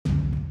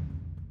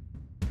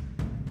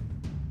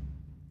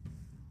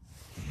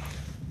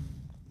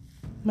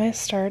My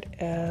start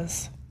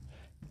is,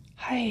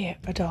 hi,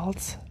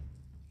 adults.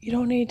 You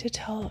don't need to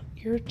tell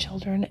your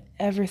children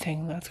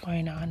everything that's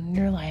going on in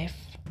your life,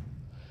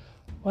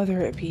 whether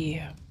it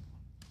be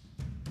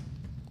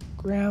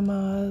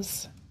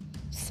grandmas,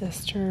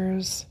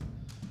 sisters,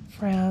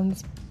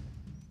 friends,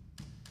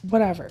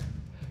 whatever.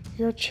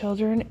 Your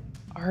children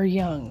are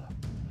young.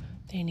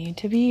 They need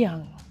to be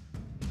young.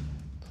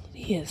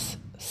 Please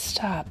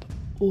stop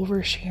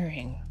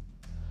oversharing.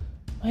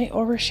 My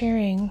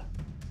oversharing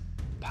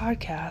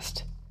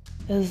podcast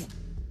is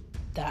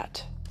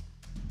that.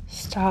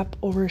 Stop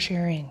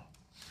oversharing.